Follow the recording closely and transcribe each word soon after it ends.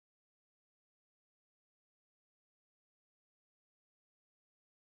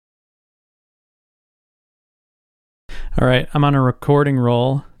All right, I'm on a recording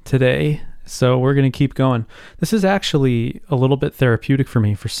roll today, so we're going to keep going. This is actually a little bit therapeutic for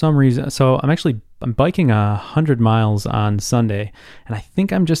me for some reason. So I'm biking 100 miles on Sunday, and I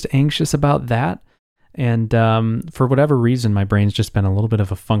think I'm just anxious about that. And for whatever reason, my brain's just been a little bit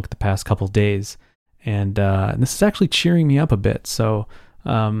of a funk the past couple days, and this is actually cheering me up a bit. So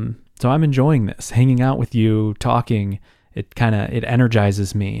I'm enjoying this, hanging out with you, talking. It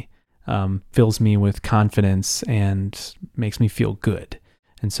energizes me. Fills me with confidence and makes me feel good.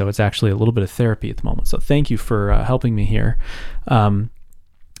 And so it's actually a little bit of therapy at the moment. So thank you for helping me here.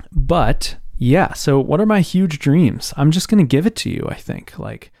 But yeah, so what are my huge dreams? I'm just going to give it to you, I think.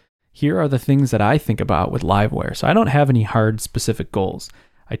 Like, here are the things that I think about with Livewire. So I don't have any hard specific goals.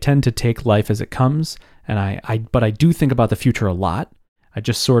 I tend to take life as it comes, and but I do think about the future a lot. I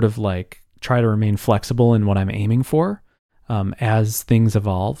just sort of like try to remain flexible in what I'm aiming for as things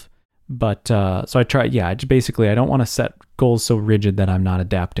evolve. But so I try, I don't want to set goals so rigid that I'm not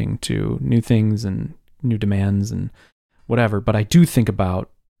adapting to new things and new demands and whatever. But I do think about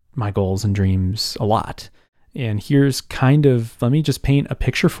my goals and dreams a lot. And here's let me just paint a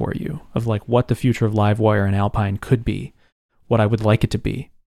picture for you of like what the future of Livewire and Alpine could be, what I would like it to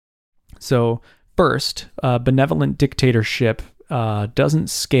be. So first, benevolent dictatorship doesn't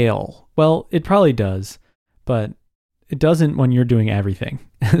scale. Well, it probably does, but it doesn't when you're doing everything.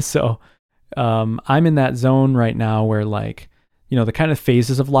 So I'm in that zone right now where, like, the kind of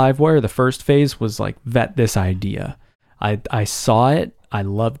phases of Livewire, the first phase was like vet this idea. I saw it. I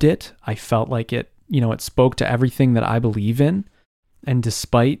loved it. I felt like it, it spoke to everything that I believe in. And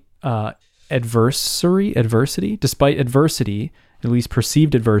despite adversity, at least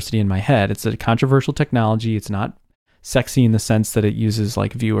perceived adversity in my head, it's a controversial technology. It's not sexy in the sense that it uses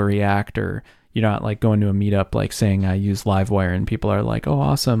like Vue or React, or you're not like going to a meetup like saying I use Livewire and people are like, oh,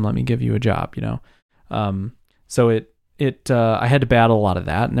 awesome, let me give you a job, So I had to battle a lot of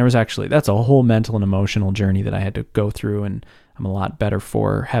that, and that's a whole mental and emotional journey that I had to go through, and I'm a lot better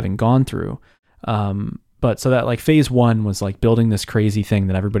for having gone through. But so that like phase one was like building this crazy thing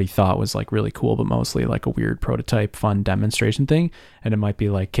that everybody thought was like really cool, but mostly like a weird prototype, fun demonstration thing. And it might be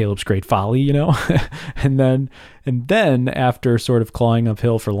like Caleb's Great Folly, and then after sort of clawing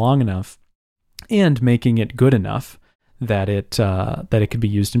uphill for long enough and making it good enough that it could be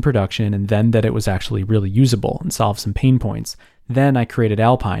used in production, and then that it was actually really usable and solved some pain points. Then I created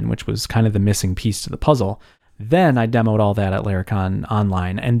Alpine, which was kind of the missing piece to the puzzle. Then I demoed all that at Laracon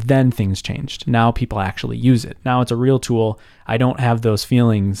online, and then things changed. Now people actually use it. Now it's a real tool. I don't have those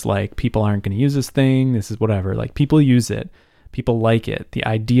feelings like people aren't going to use this thing. This is whatever. Like, people use it. People like it. The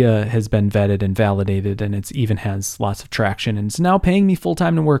idea has been vetted and validated, and it's even has lots of traction, and it's now paying me full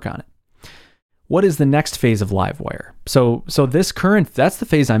time to work on it. What is the next phase of Livewire? So that's the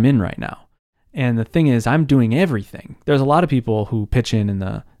phase I'm in right now. And the thing is, I'm doing everything. There's a lot of people who pitch in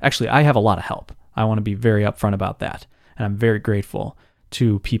actually, I have a lot of help. I want to be very upfront about that. And I'm very grateful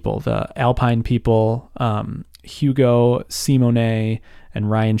to people, the Alpine people, Hugo, Simone,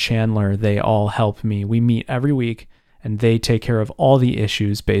 and Ryan Chandler. They all help me. We meet every week, and they take care of all the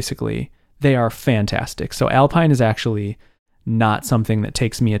issues, basically. They are fantastic. So Alpine is actually not something that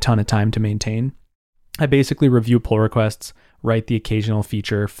takes me a ton of time to maintain. I basically review pull requests, write the occasional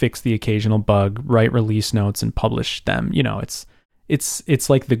feature, fix the occasional bug, write release notes, and publish them. It's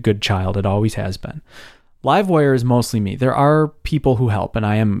like the good child. It always has been. Livewire is mostly me. There are people who help, and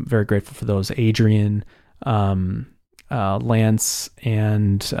I am very grateful for those. Adrian, Lance,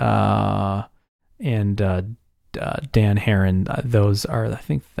 and Dan Heron. Those are, I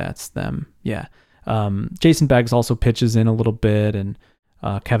think that's them. Yeah. Jason Beggs also pitches in a little bit, and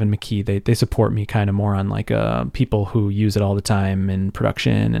Kevin McKee, they support me kind of more on like people who use it all the time in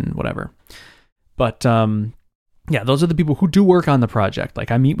production and whatever. But yeah, those are the people who do work on the project. Like,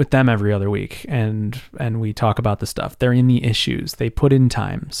 I meet with them every other week, and we talk about the stuff. They're in the issues. They put in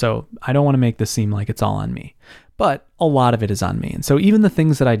time. So I don't want to make this seem like it's all on me, but a lot of it is on me. And so even the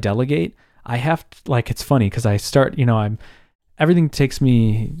things that I delegate, I have to, like, it's funny because I start, everything takes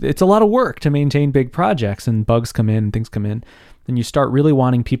me, it's a lot of work to maintain big projects, and bugs come in and things come in. And you start really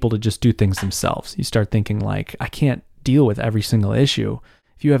wanting people to just do things themselves. You start thinking like, I can't deal with every single issue.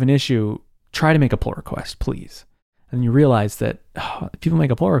 If you have an issue, try to make a pull request, please. And you realize that if people make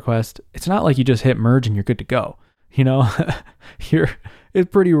a pull request, it's not like you just hit merge and you're good to go.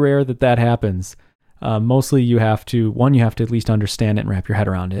 It's pretty rare that happens. Mostly you have to at least understand it and wrap your head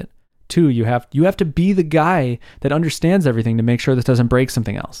around it. 2, you have to be the guy that understands everything to make sure this doesn't break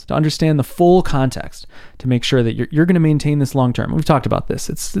something else, to understand the full context, to make sure that you're going to maintain this long term. We've talked about this.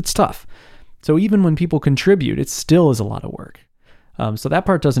 It's tough. So even when people contribute, it still is a lot of work. So that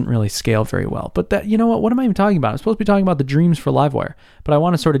part doesn't really scale very well. But that, you know what am I even talking about? I'm supposed to be talking about the dreams for Livewire, but I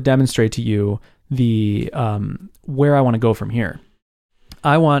want to sort of demonstrate to you the where I want to go from here. So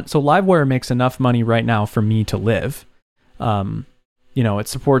Livewire makes enough money right now for me to live. It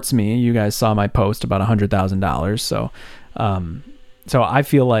supports me. You guys saw my post about $100,000. So I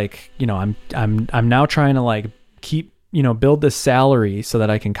feel like, I'm now trying to like keep, build this salary so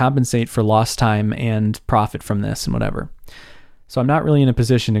that I can compensate for lost time and profit from this and whatever. So I'm not really in a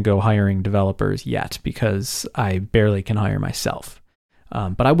position to go hiring developers yet because I barely can hire myself.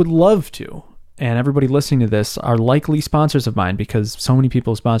 But I would love to. And everybody listening to this are likely sponsors of mine because so many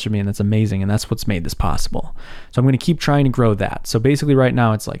people sponsor me, and that's amazing. And that's what's made this possible. So I'm going to keep trying to grow that. So basically right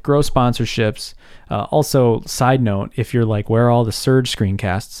now it's like grow sponsorships. Also, side note, if you're like, where are all the Surge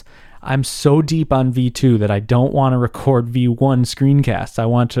screencasts? I'm so deep on V2 that I don't want to record V1 screencasts. I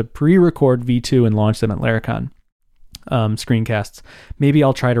want to pre-record V2 and launch them at Laracon. Screencasts. Maybe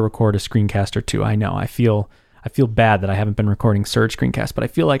I'll try to record a screencast or two. I know I feel bad that I haven't been recording Surge screencasts, but I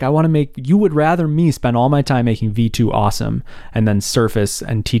feel like you would rather me spend all my time making V2 awesome and then surface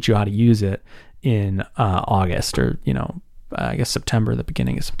and teach you how to use it in August or, I guess September, the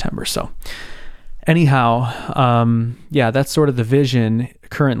beginning of September. So anyhow, that's sort of the vision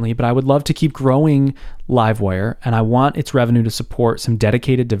currently, but I would love to keep growing Livewire, and I want its revenue to support some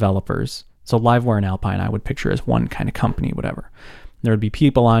dedicated developers. So Livewire and Alpine, I would picture as one kind of company, whatever. There would be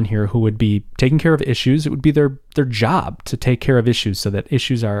people on here who would be taking care of issues. It would be their job to take care of issues so that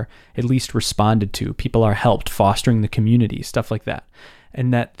issues are at least responded to. People are helped, fostering the community, stuff like that,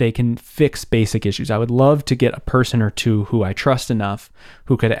 and that they can fix basic issues. I would love to get a person or two who I trust enough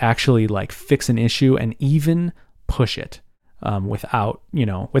who could actually like fix an issue and even push it without me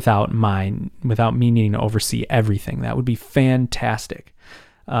needing to oversee everything. That would be fantastic.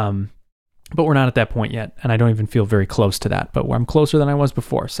 But we're not at that point yet, and I don't even feel very close to that, but I'm closer than I was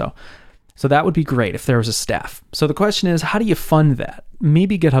before. So that would be great if there was a staff. So the question is, how do you fund that?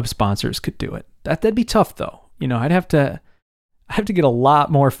 Maybe GitHub sponsors could do it. That'd be tough though. I'd have to get a lot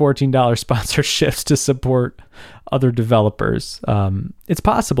more $14 sponsorships to support other developers. It's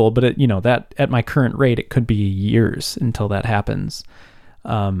possible, but that at my current rate, it could be years until that happens,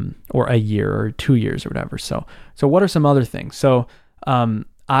 or a year or 2 years or whatever. So what are some other things? So,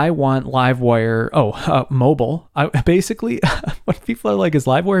 I want Livewire, mobile. Basically, what people are like, is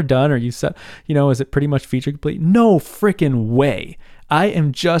Livewire done? Or is it pretty much feature complete? No freaking way. I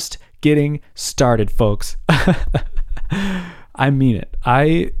am just getting started, folks. I mean it.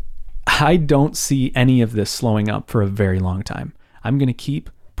 I don't see any of this slowing up for a very long time. I'm going to keep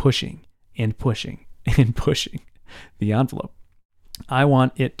pushing and pushing and pushing the envelope. I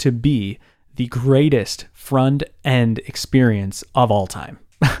want it to be the greatest front-end experience of all time.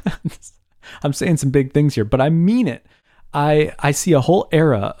 I'm saying some big things here, but I mean it. I see a whole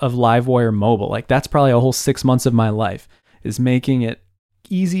era of Livewire mobile. Like that's probably a whole 6 months of my life is making it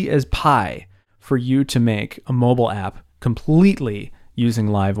easy as pie for you to make a mobile app completely using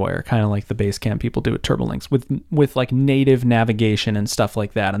Livewire, kind of like the Basecamp people do at TurboLinks with like native navigation and stuff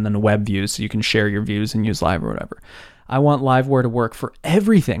like that, and then web views so you can share your views and use Live or whatever. I want Livewire to work for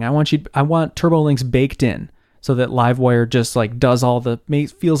everything. I want TurboLinks baked in, so that Livewire just like does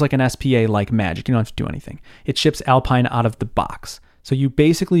feels like an SPA like magic. You don't have to do anything. It ships Alpine out of the box. So you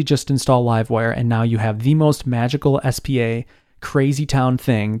basically just install Livewire, and now you have the most magical SPA crazy town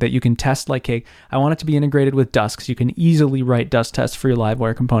thing that you can test like cake. I want it to be integrated with Dust, so you can easily write Dust tests for your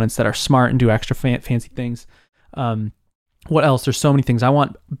Livewire components that are smart and do extra fancy things. What else? There's so many things. I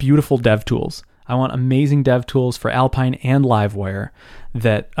want beautiful dev tools. I want amazing dev tools for Alpine and Livewire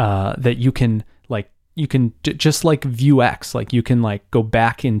that you can just like Vuex, like you can like go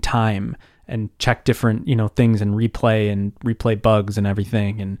back in time and check different, things and replay bugs and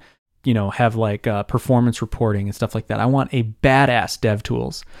everything, and, have like performance reporting and stuff like that. I want a badass dev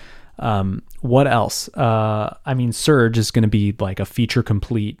tools. What else? Surge is going to be like a feature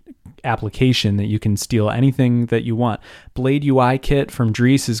complete application that you can steal anything that you want. Blade UI kit from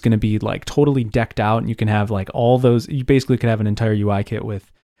Dries is going to be like totally decked out, and you can have like all those. You basically could have an entire UI kit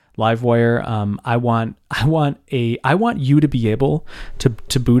with Livewire. I want you to be able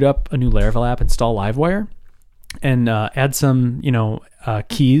to boot up a new Laravel app, install Livewire, and add some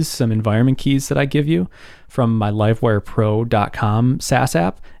keys, some environment keys that I give you from my livewirepro.com SaaS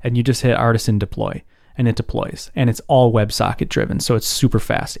app, and you just hit artisan deploy, and it deploys, and it's all WebSocket driven, so it's super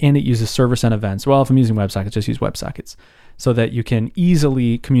fast, and it uses server-sent events. Well, if I'm using WebSockets, just use WebSockets, so that you can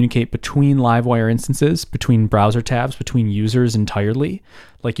easily communicate between Livewire instances, between browser tabs, between users entirely,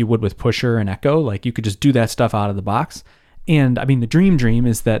 like you would with Pusher and Echo. Like you could just do that stuff out of the box. And the dream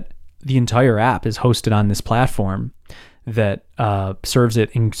is that the entire app is hosted on this platform that serves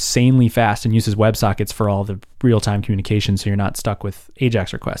it insanely fast and uses WebSockets for all the real-time communication, so you're not stuck with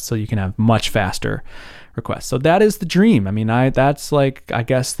AJAX requests. So you can have much faster requests. So that is the dream. I mean, that's like, I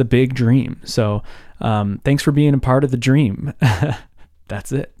guess, the big dream. So thanks for being a part of the dream.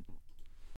 That's it.